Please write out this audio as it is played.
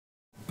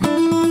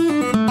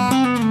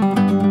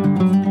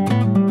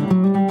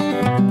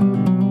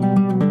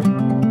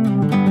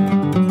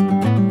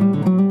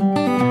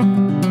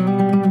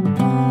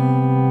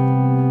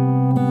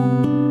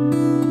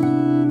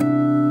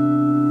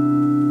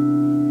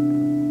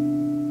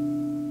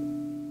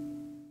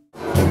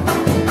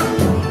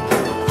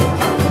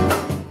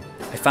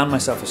found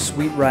myself a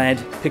sweet ride,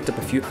 picked up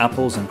a few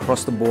apples and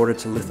crossed the border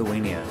to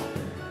Lithuania.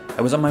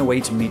 I was on my way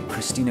to meet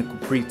Kristina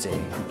Kupryte,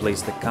 who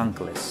plays the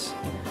Kankles.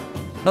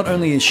 Not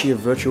only is she a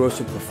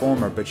virtuoso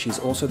performer, but she's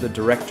also the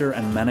director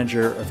and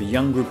manager of a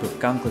young group of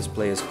Kankles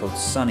players called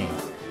Sunny,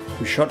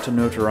 who shot to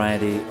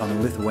notoriety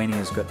on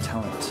Lithuania's Got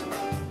Talent.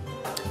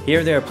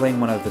 Here they are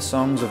playing one of the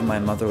songs of my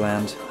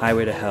motherland,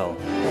 Highway to Hell.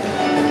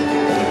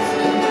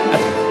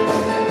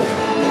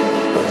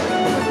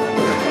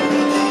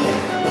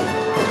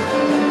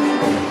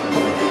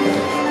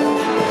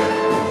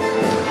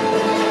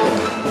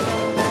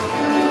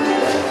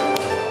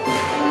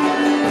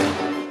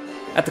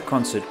 At the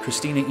concert,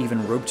 Kristina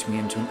even roped me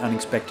into an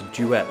unexpected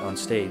duet on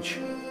stage.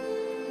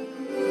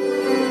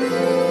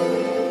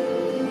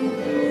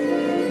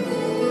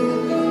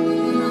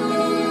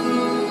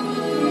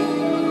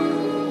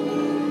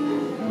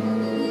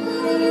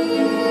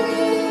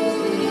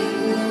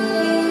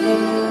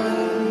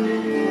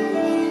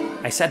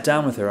 I sat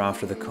down with her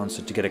after the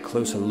concert to get a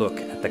closer look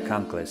at the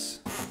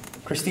Kankles.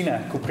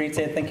 Kristina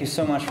Kupryte, thank you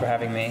so much for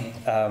having me.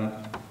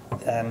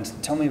 And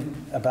tell me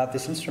about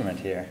this instrument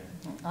here.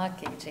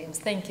 Okay, James,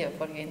 thank you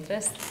for your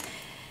interest.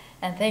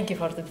 And thank you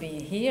for to be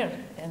here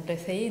in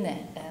Lithuania.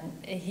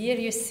 And here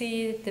you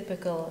see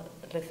typical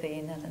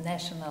Lithuanian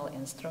national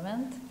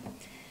instrument.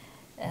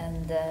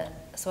 And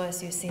so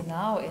as you see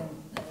now in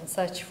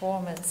such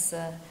form, it's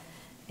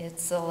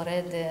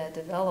already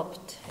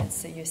developed.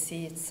 You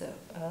see it's a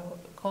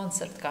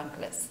concert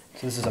Kankles.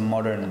 So this is a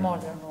modern one.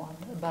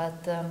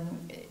 But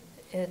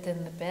it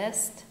in the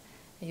past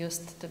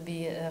used to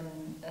be a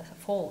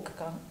folk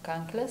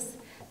Kankles.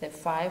 The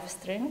 5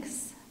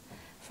 strings,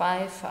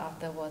 5,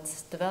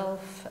 afterwards 12,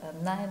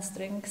 9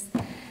 strings,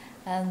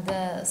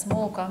 and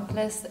small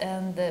Kankles,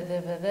 and they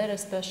have a very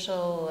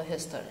special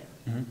history.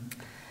 Mm-hmm.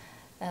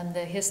 And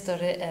the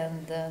history,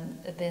 and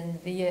then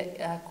we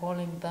are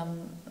calling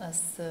them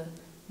as a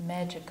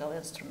magical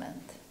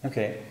instrument.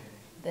 Okay.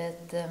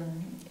 That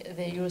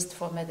they used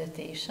for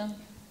meditation,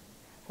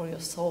 for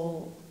your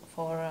soul,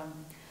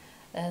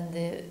 and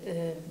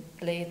they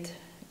played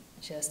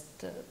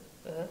just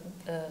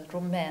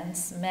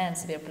romance. Men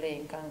were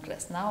playing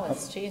Kankles. Now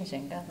it's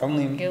changing.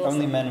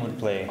 Only men would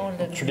play,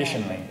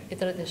 traditionally.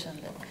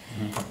 Traditionally.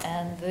 Mm-hmm.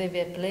 And they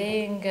were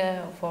playing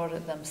for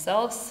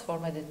themselves, for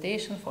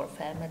meditation, for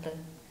family.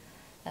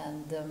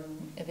 And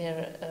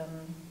they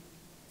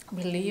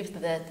believed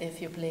that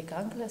if you play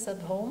Kankles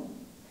at home,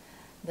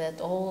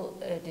 that all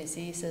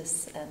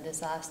diseases and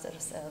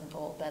disasters and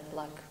all bad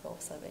luck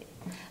goes away.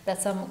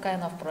 That's some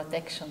kind of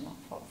protection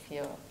of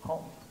your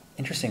home.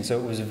 Interesting. So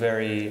it was a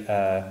very,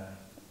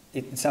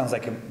 it sounds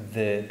like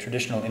the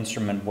traditional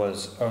instrument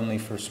was only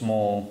for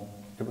small,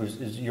 it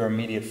was your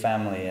immediate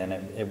family, and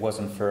it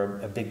wasn't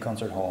for a big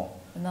concert hall.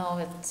 No,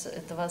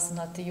 it was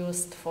not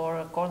used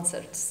for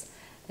concerts.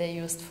 They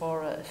used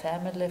for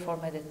family, for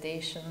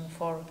meditation,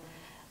 for,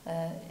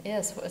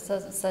 yes,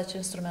 such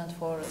instrument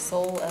for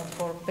soul and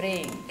for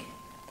praying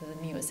to the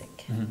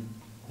music. Mm-hmm.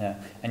 Yeah,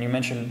 and you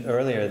mentioned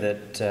earlier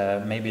that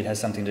maybe it has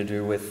something to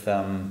do with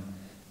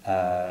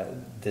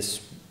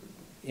this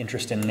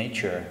interest in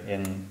nature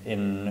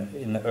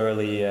in the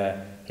early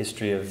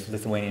history of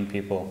Lithuanian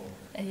people.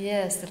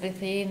 Yes,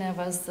 Lithuania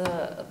was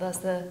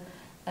the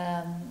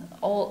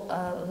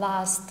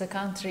last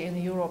country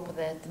in Europe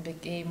that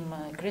became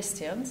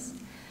Christians,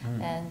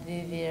 and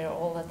we were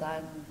all the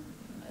time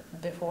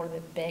before the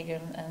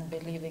pagan and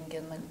believing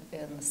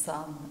in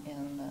sun,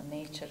 in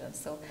nature, and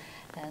so,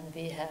 and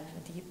we have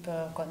deep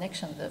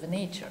connection with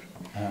nature.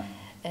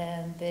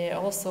 And they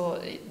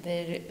also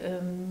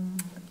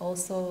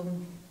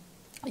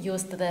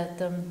used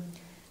that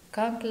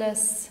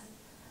Kankles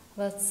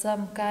was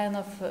some kind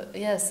of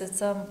it's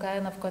some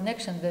kind of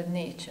connection with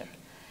nature,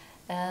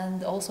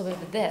 and also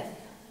with death.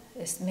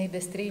 It's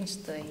maybe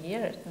strange to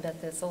hear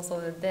that it's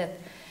also the death.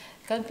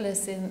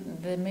 Kankles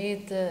they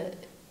made,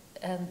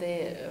 and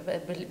the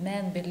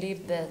men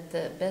believed that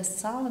the best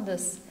sound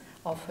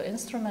of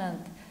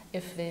instrument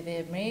if they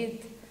were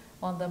made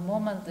on the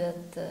moment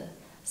that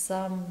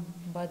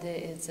somebody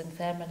is in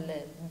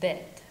family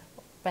dead,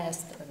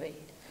 passed away.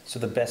 So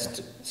the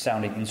best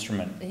sounding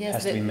instrument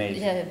has to be made.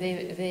 Yeah,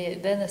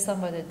 then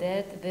somebody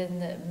dead, then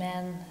the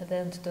man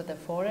went to the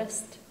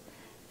forest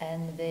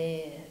and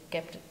they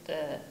kept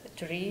a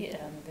tree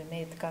and they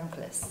made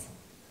Kankles.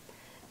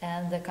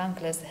 And the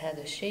Kankles had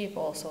a shape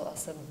also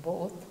as a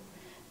boat.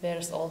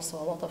 There's also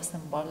a lot of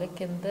symbolic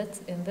in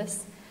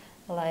this,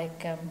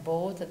 like a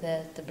boat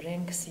that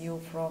brings you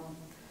from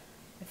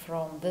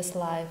this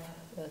life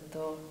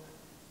to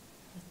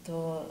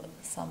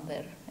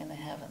somewhere in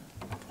heaven.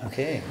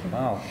 Okay,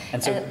 wow.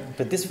 And so,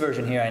 but this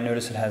version here, I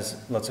notice it has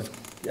lots of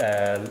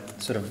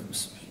sort of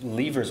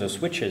levers or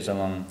switches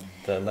along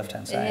the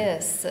left-hand side.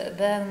 Yes,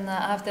 then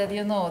after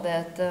you know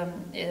that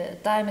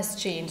time is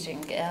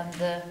changing, and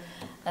there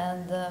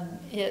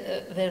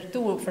are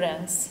two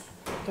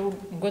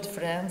good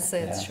friends,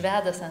 it's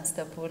Švedas and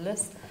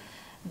Stepulis,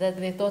 that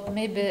we thought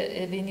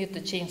maybe we need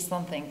to change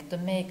something to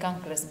make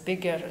Kankles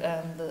bigger,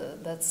 and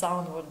that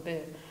sound would be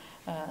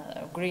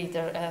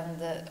greater,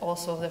 and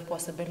also the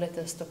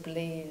possibilities to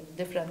play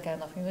different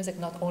kind of music,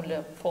 not only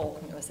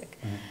folk music.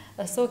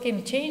 So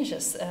came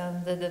changes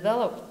and they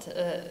developed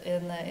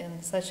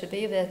in such a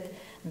way that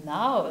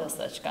now with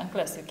such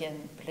Kankles you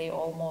can play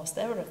almost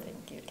everything.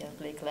 You can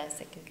play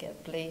classic, you can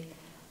play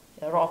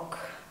rock,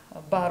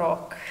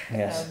 baroque,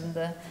 and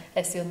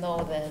as you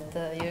know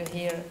that you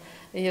hear,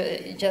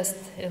 you just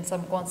in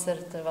some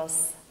concert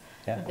was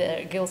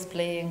the girls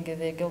playing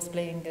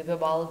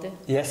Vivaldi.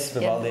 Yes,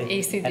 Vivaldi.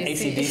 AC/DC. And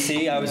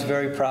AC/DC, I was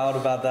very proud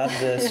about that,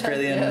 the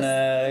Australian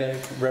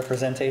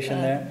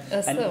representation there.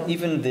 And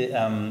even the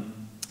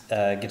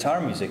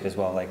guitar music as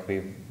well, like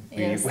we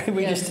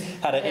just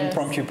had an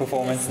impromptu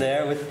performance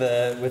there with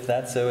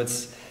that, so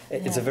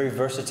it's a very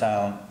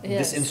versatile,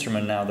 this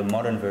instrument now, the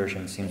modern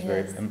version, seems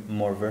very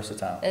more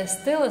versatile. It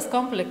still is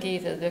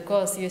complicated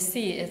because you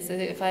see,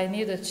 if I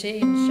need to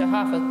change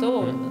half a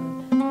tone,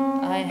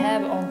 I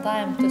have on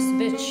time to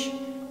switch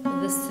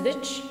the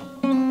switch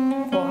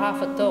for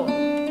half a tone.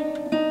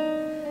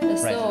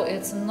 So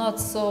it's not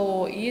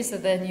so easy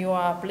then you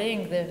are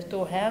playing the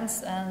two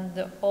hands, and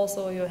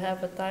also you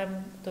have a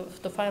time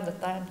to find the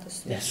time to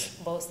switch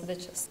both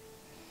switches.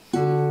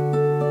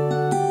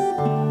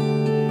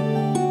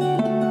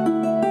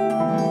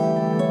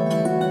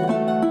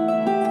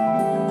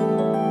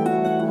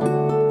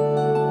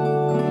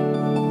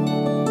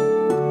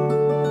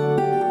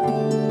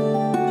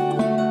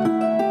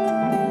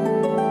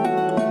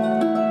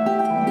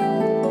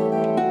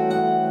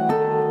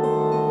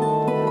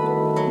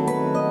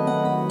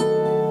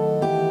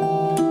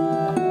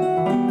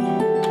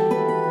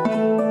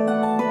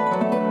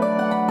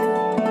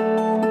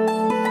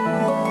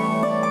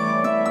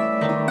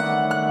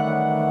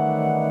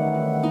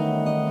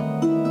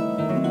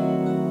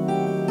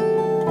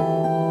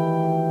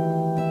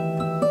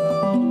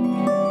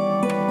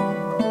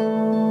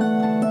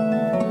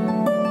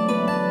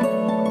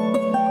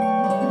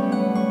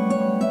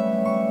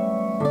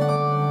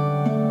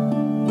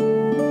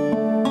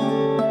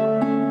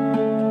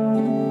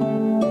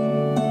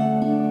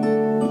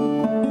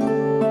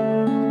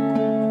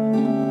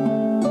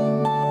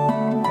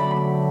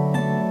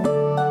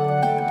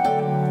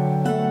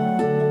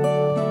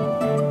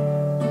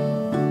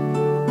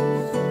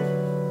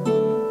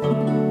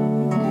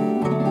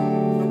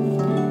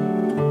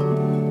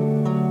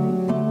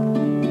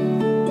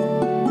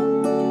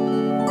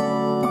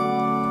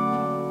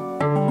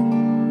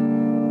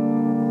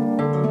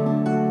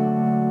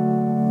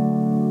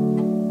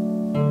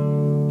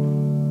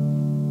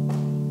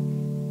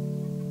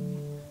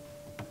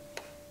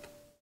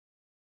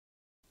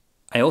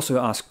 I also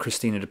asked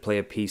Kristina to play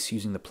a piece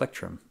using the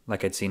plectrum,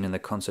 like I'd seen in the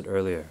concert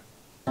earlier.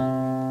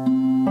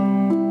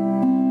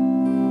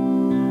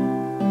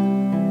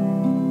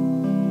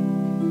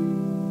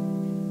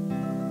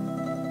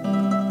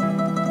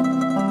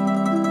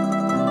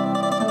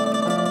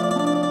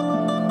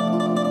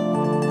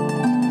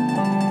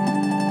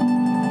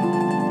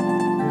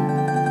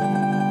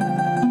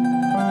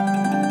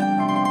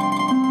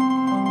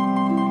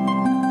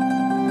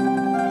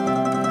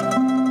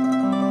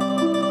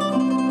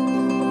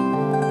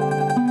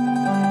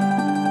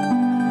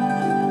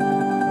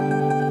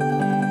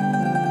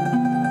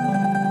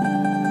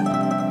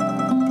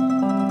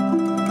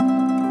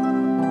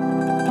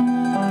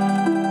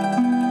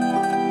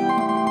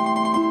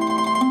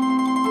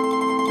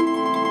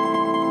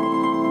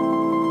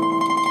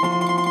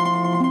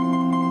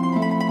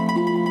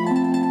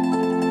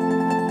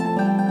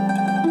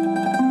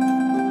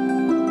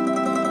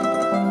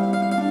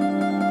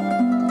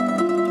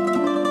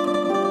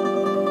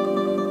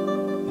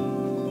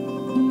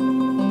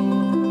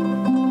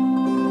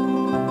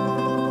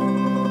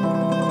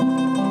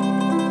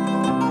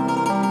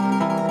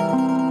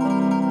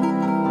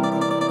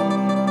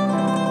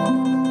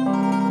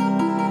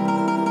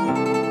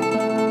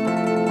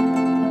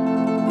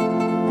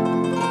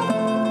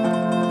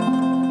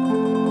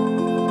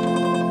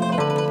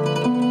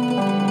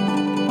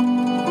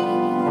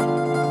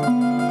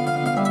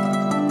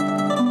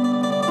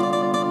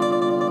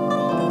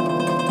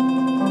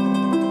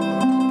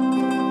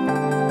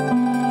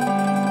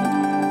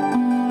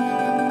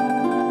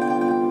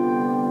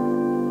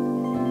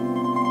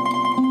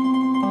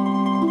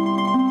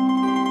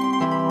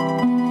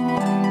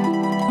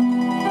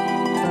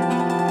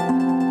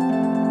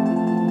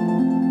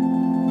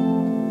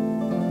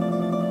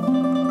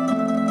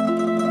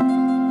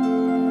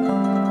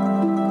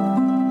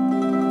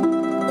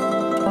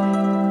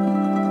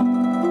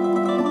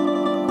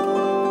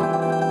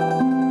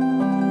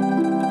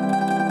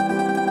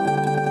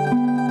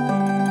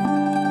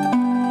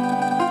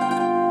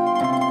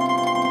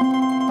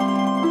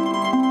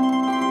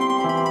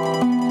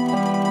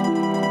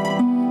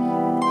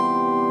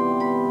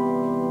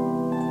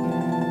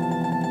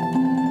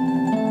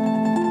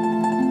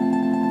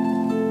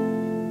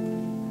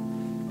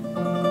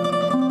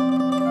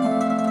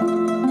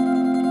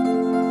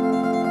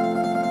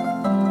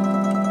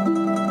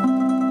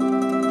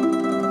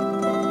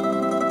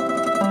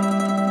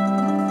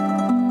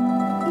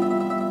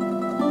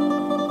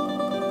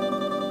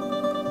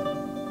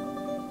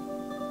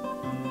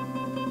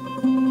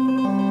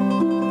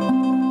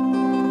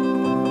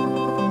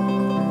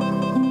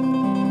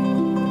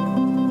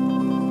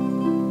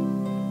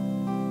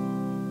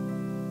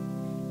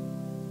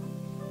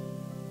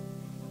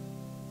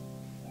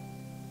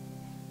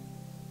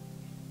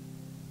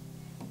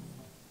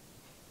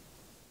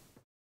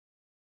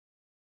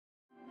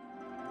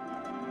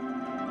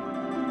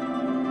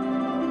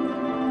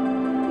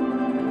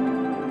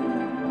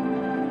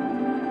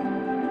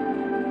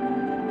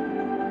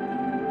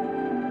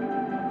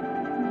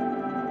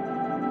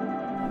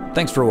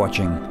 Thanks for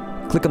watching.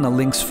 Click on the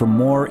links for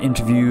more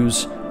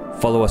interviews,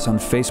 follow us on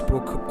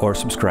Facebook, or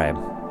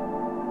subscribe.